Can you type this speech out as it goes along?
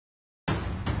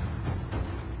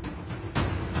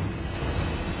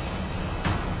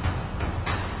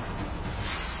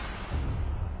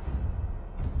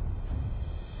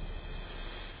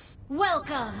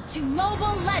Welcome to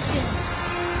Mobile Legends!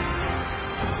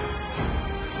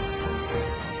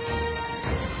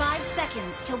 5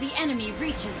 seconds till the enemy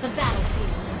reaches the battlefield.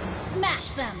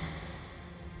 Smash them!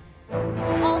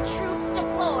 All troops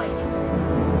deployed!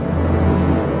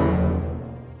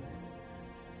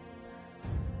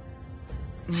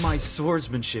 My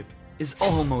swordsmanship is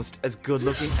almost as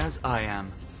good-looking as I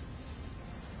am.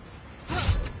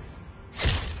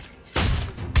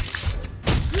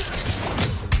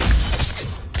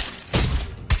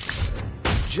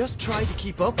 Just try to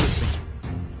keep up with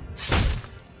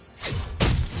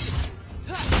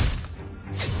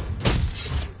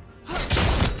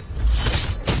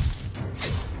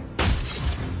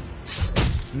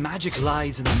me. Magic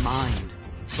lies in the mind,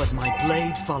 but my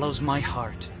blade follows my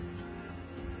heart.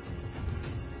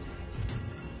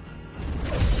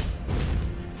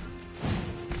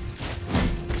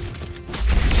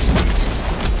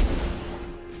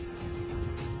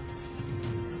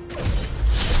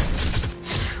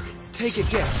 Take a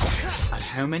guess at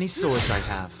how many swords I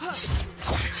have.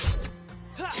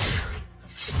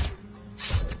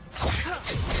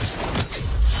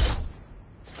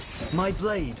 My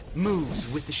blade moves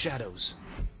with the shadows.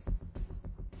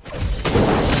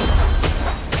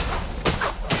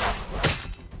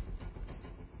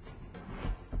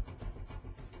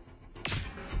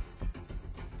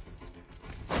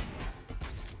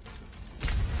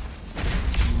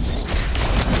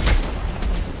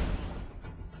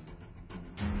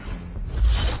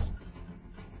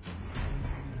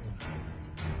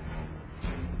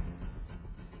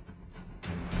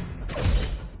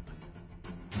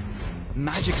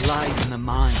 Magic lies in the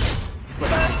mind, but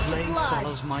my blade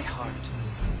follows my heart.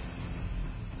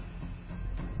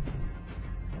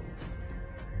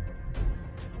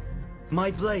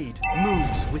 My blade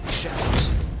moves with the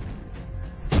shadows.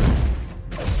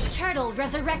 Turtle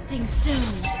resurrecting soon.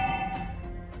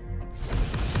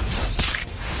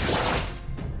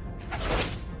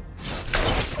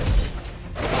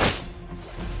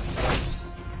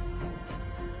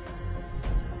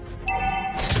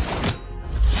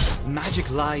 Magic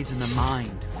lies in the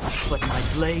mind, but my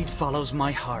blade follows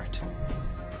my heart.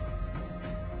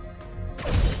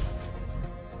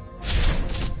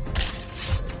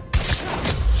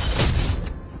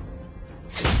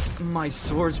 My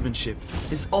swordsmanship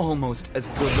is almost as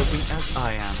good-looking as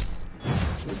I am.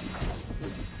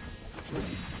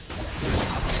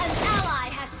 An ally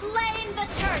has slain the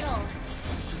turtle!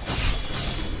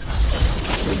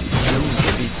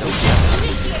 Don't be so sad.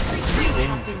 Initiate retreat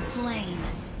have been slain.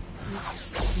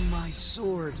 My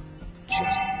sword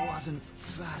just wasn't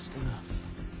fast enough.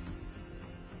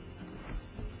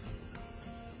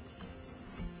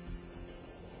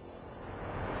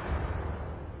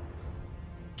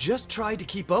 Just try to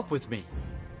keep up with me.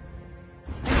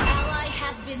 An ally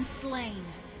has been slain.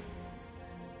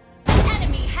 An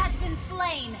enemy has been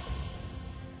slain.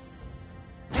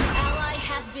 An ally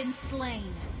has been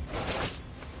slain.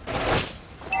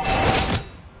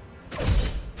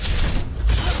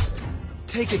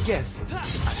 Take a guess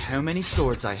at how many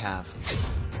swords I have.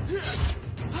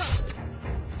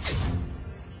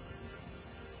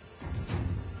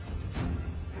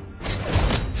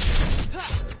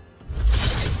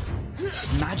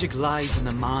 Magic lies in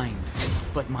the mind,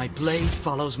 but my blade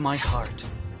follows my heart.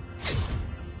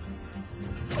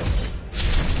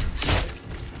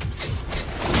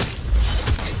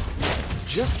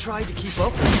 Just try to keep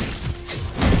up with me.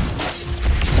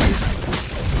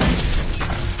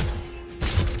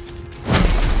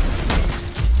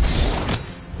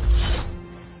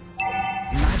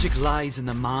 Magic lies in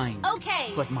the mind,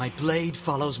 but my blade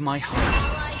follows my heart.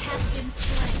 Ally has been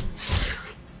slain.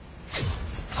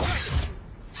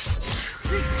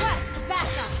 Request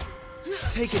backup.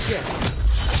 Take a guess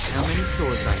at how many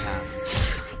swords I have.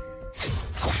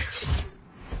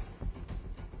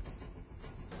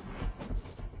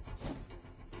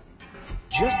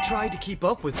 Just try to keep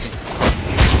up with me.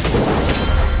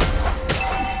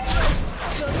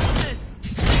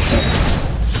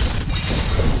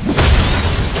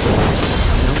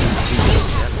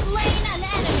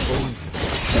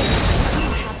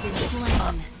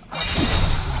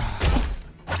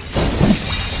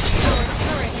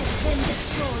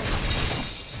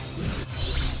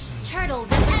 Turtle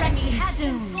resurrecting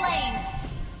soon. Slain.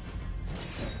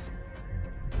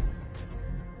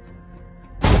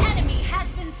 Enemy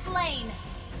has been slain.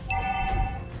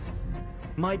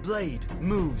 My blade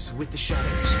moves with the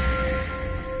shadows.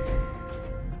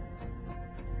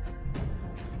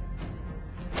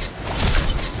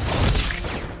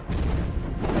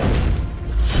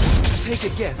 Take a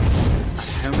guess at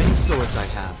how many swords I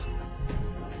have.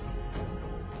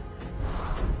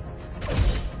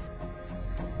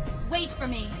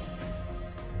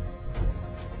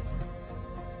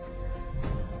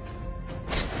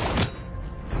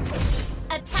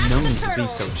 No the need to turtle.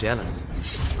 be so jealous.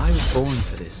 I was born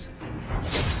for this.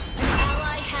 An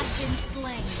ally has been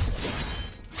slain.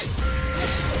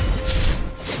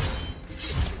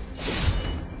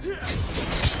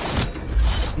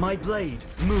 My blade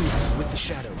moves with the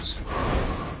shadows.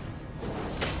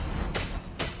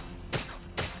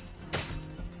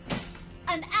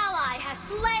 An ally has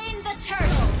slain the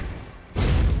turtle.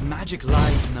 Magic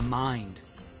lies in the mind,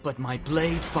 but my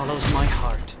blade follows my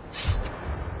heart.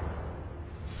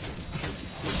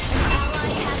 An ally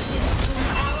has been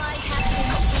slain. Ally has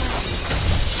been slain.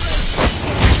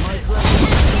 My blade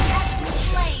Enemy has been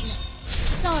slain.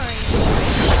 Sorry.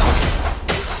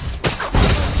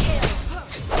 Double kill.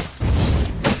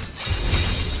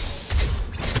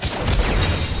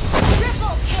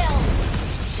 Triple kill.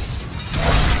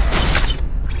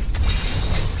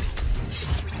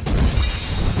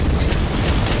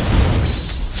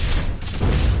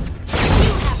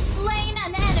 You have slain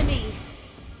an enemy.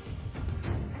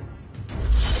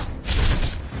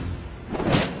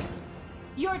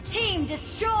 Your team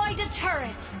destroyed a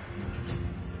turret.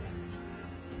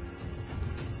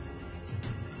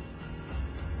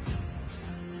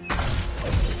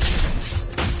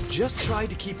 just try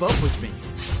to keep up with me.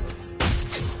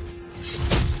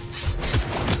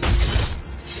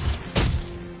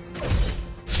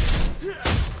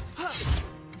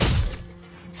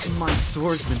 My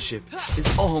swordsmanship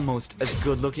is almost as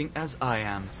good looking as I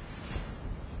am.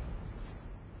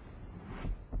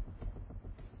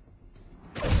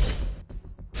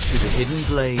 To the hidden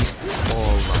blade,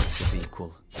 all life is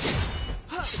equal.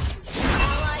 An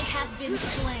ally has been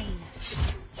slain.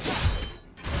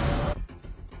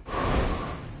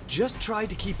 Just try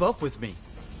to keep up with me.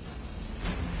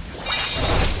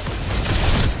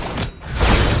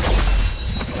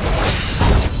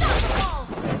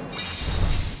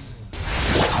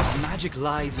 Magic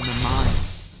lies in the mind,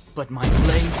 but my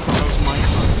blade follows my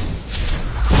heart.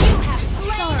 You have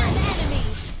slain an enemy.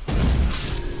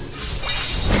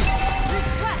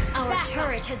 Request our backup.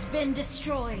 Turret has been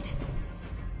destroyed.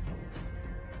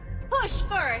 Push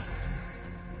first.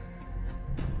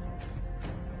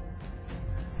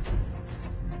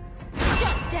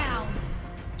 Shut down.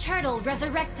 Turtle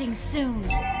resurrecting soon.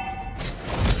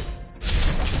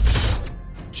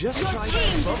 Just Your try to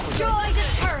team keep up with me. destroyed a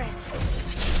turret.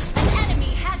 An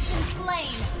enemy has been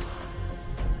slain.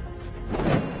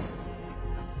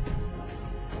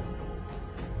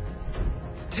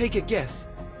 Take a guess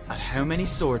at how many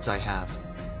swords I have.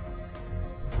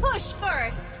 Push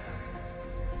first.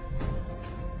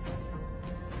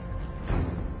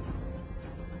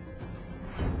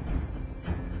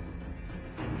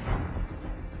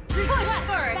 Push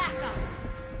first.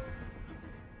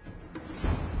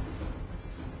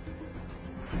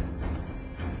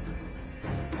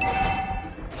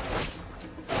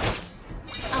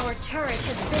 Our turret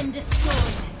has been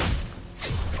destroyed.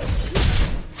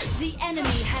 The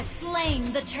enemy has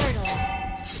slain the turtle.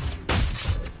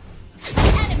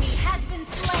 An enemy has been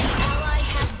slain. Ally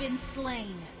has been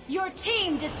slain. Your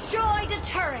team destroyed a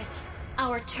turret.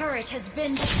 Our turret has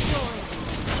been destroyed.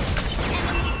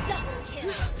 Enemy double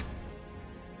kill.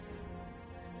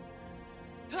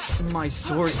 My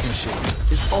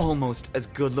swordsmanship is almost as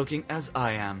good looking as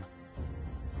I am.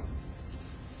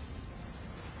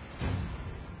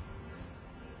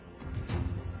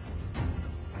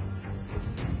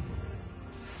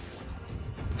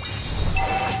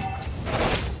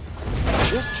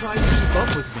 Just try to keep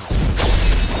up with me.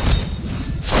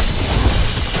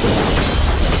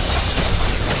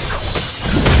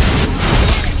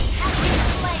 Enemy has been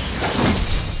slain.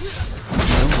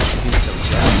 Don't have to be so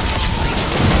jealous.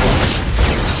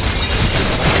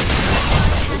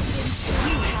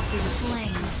 You have been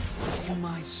slain.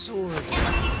 My sword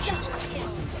Enemy just double kill.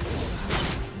 wasn't fast.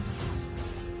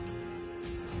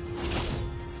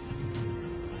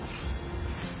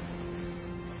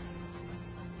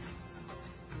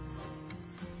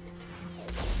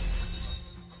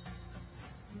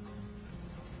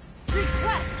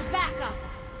 Request backup.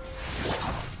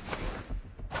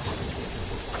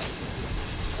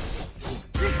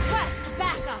 Request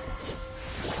backup.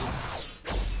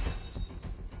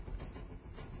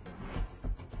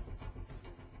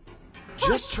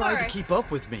 Just Push try to first. keep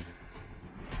up with me.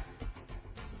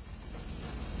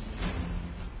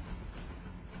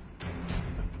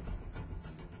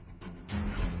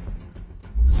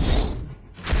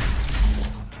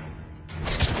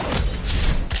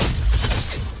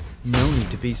 No need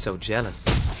to be so jealous.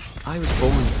 I was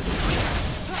born for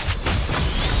this.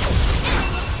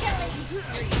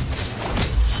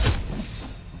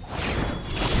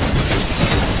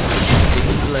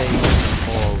 Hidden blade,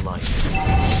 all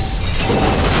light.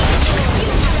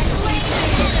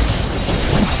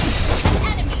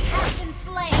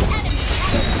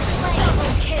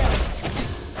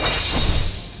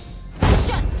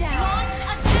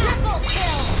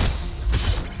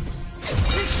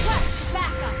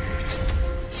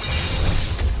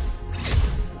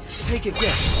 Take a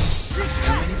guess.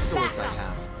 How many swords I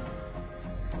have.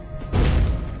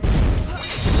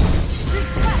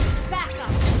 Request backup.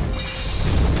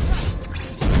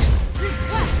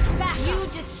 Request backup. You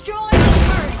destroyed the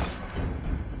turret.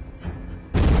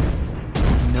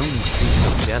 No need to be so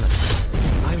jealous.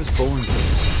 I was born for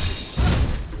this.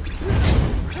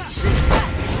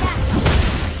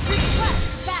 Request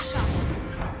backup.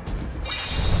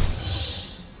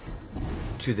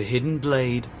 To the hidden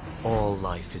blade, all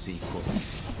life is equal.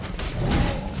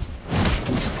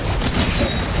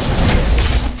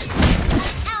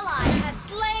 Ally has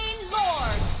slain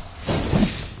Lord.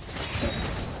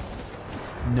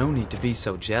 No need to be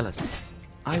so jealous.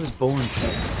 I was born for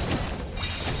this.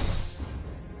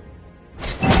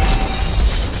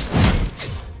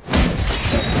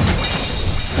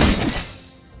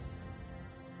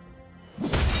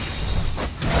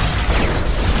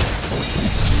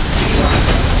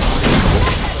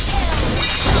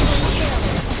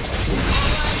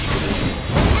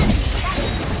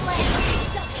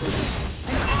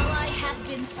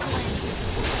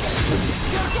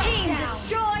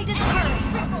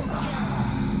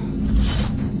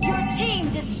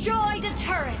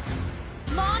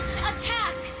 Launch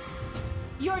attack!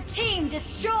 Your team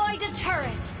destroyed a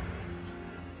turret!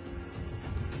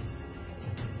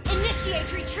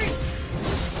 Initiate retreat!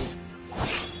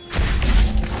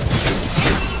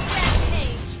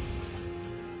 Rampage!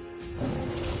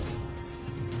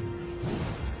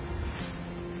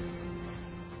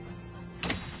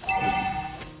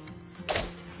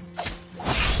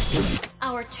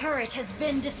 Our turret has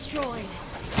been destroyed.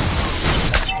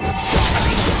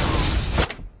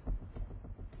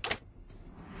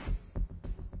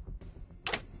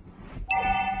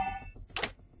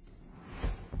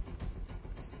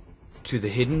 To the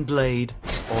hidden blade,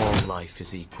 all life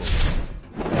is equal.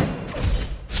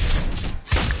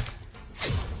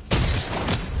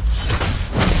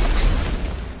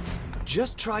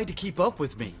 Just try to keep up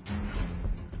with me.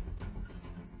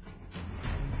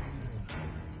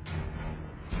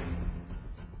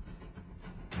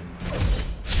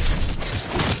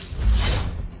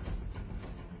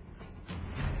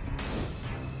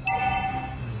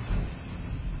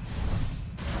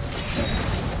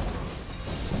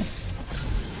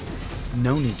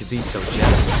 No need to be so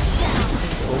jealous.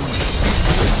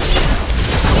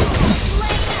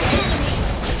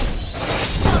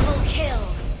 Double kill!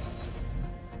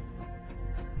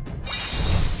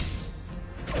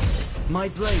 My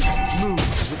blade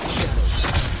moves with the shadows.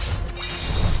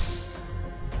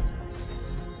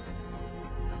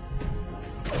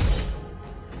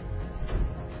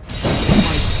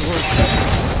 My sword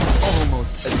is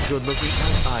almost as good looking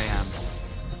as I am.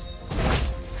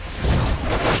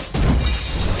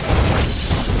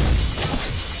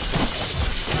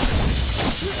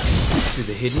 To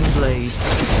the hidden blade,